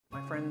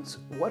Friends,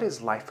 what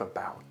is life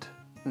about?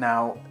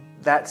 Now,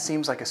 that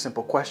seems like a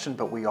simple question,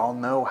 but we all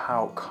know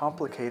how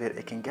complicated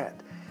it can get.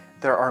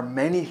 There are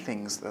many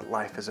things that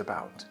life is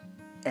about.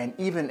 And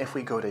even if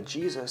we go to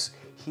Jesus,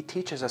 he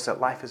teaches us that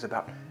life is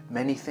about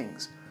many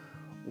things.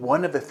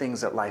 One of the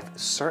things that life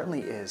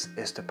certainly is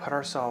to put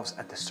ourselves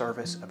at the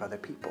service of other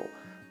people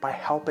by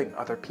helping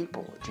other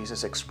people.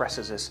 Jesus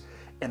expresses this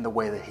in the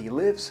way that he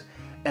lives,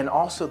 and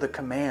also the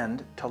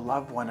command to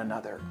love one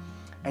another.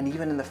 And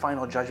even in the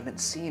final judgment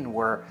scene,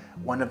 where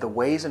one of the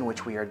ways in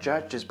which we are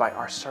judged is by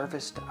our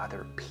service to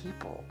other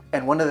people.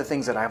 And one of the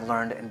things that I've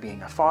learned in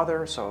being a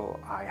father, so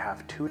I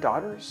have two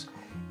daughters,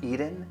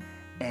 Eden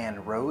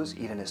and Rose.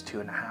 Eden is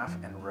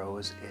 2.5 and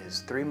Rose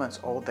is 3 months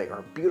old. They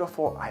are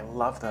beautiful. I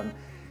love them.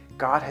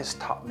 God has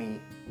taught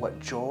me what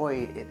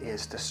joy it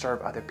is to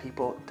serve other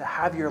people, to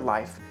have your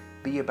life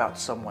be about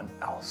someone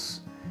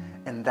else.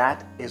 And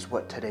that is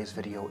what today's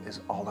video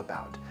is all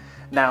about.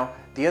 Now,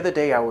 the other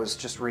day I was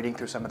just reading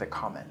through some of the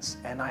comments,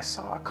 and I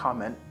saw a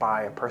comment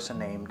by a person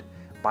named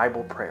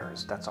Bible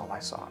Prayers. That's all I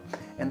saw.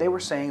 And they were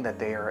saying that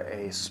they are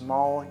a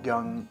small,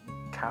 young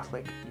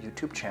Catholic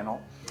YouTube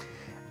channel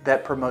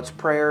that promotes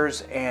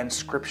prayers and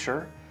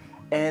scripture,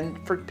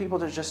 and for people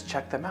to just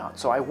check them out.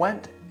 So I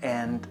went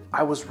and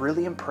I was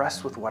really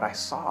impressed with what I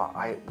saw.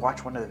 I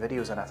watched one of the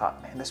videos and I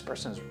thought, man, this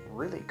person's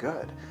really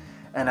good.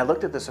 And I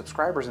looked at the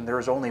subscribers and there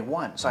was only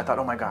one. So I thought,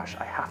 oh my gosh,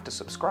 I have to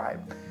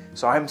subscribe.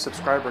 So I'm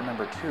subscriber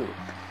number 2.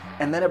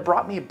 And then it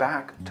brought me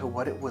back to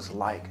what it was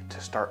like to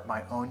start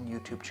my own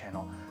YouTube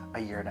channel a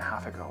 1.5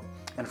 years ago.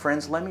 And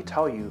friends, let me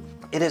tell you,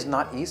 it is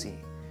not easy.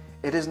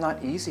 It is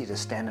not easy to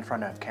stand in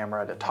front of a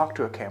camera, to talk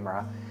to a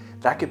camera.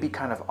 That could be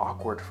kind of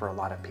awkward for a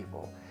lot of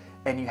people.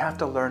 And you have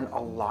to learn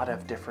a lot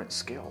of different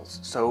skills.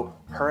 So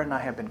her and I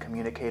have been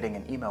communicating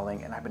and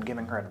emailing, and I've been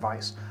giving her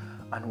advice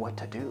on what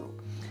to do.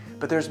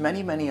 But there's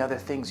many, many other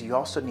things. You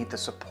also need the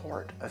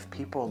support of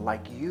people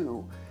like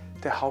you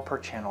to help her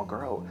channel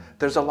grow.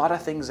 There's a lot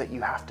of things that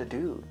you have to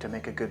do to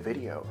make a good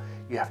video.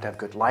 You have to have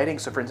good lighting.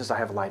 So for instance, I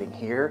have lighting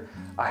here,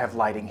 I have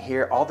lighting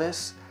here. All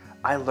this,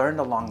 I learned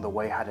along the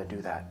way how to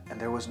do that. And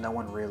there was no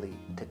one really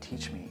to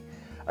teach me,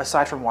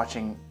 aside from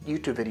watching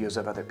YouTube videos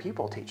of other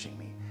people teaching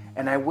me.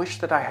 And I wish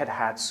that I had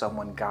had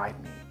someone guide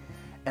me.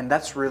 And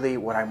that's really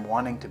what I'm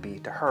wanting to be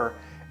to her,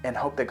 and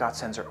hope that God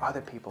sends her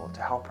other people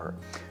to help her.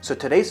 So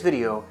today's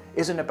video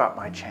isn't about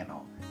my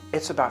channel,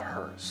 it's about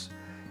hers.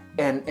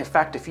 And in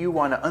fact, if you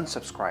want to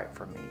unsubscribe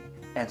from me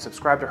and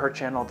subscribe to her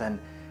channel, then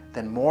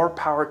more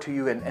power to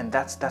you, and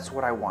that's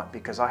what I want,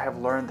 because I have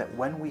learned that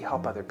when we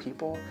help other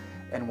people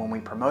and when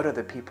we promote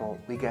other people,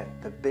 we get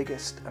the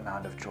biggest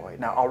amount of joy.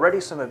 Now, already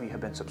some of you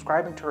have been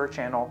subscribing to her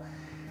channel.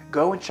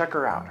 Go and check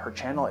her out. Her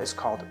channel is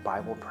called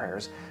Bible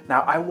Prayers.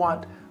 Now, I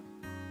want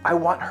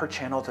her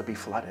channel to be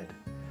flooded.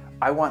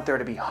 I want there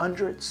to be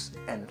hundreds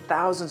and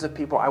thousands of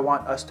people. I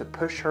want us to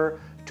push her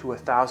to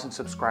 1,000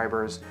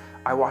 subscribers.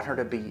 I want her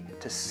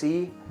to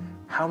see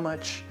how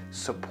much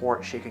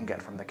support she can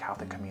get from the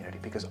Catholic community,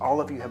 because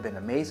all of you have been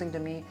amazing to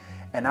me,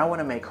 and I want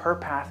to make her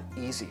path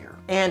easier.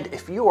 And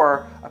if you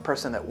are a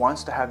person that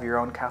wants to have your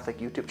own Catholic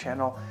YouTube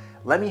channel,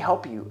 let me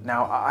help you.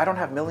 Now, I don't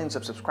have millions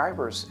of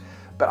subscribers,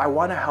 but I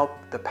want to help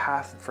the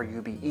path for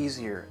you be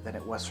easier than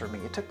it was for me.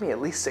 It took me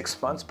at least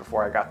 6 months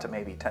before I got to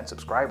maybe 10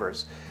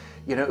 subscribers.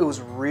 You know, it was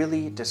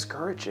really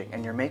discouraging,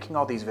 and you're making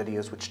all these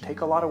videos, which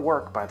take a lot of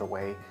work, by the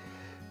way,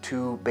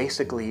 to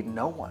basically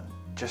no one,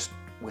 just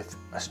with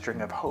a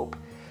string of hope.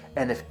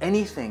 And if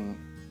anything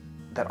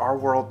that our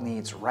world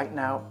needs right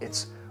now,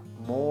 it's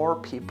more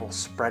people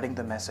spreading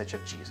the message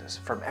of Jesus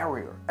from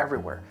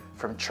everywhere,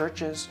 from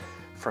churches,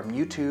 from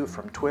YouTube,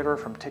 from Twitter,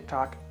 from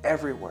TikTok,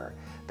 everywhere,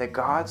 that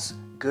God's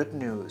good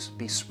news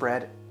be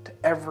spread to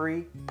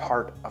every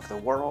part of the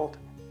world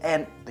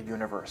and the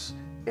universe,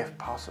 if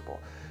possible.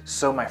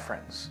 So my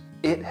friends,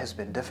 it has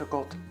been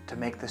difficult to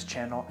make this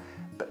channel,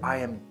 but I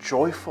am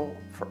joyful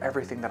for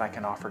everything that I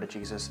can offer to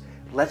Jesus.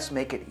 Let's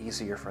make it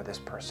easier for this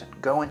person.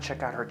 Go and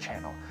check out her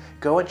channel.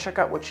 Go and check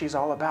out what she's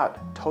all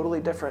about.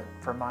 Totally different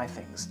from my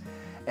things.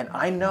 And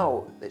I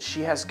know that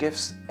she has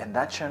gifts, and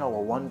that channel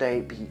will one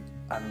day be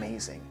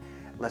amazing.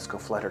 Let's go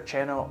flood her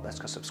channel. Let's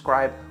go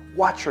subscribe,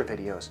 watch her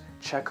videos,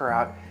 check her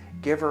out,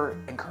 give her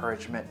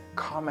encouragement,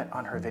 comment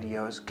on her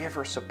videos, give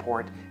her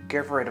support,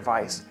 give her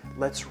advice.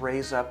 Let's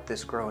raise up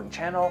this growing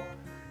channel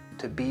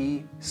to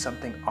be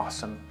something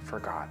awesome for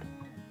God.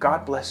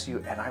 God bless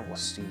you, and I will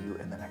see you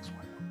in the next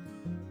one.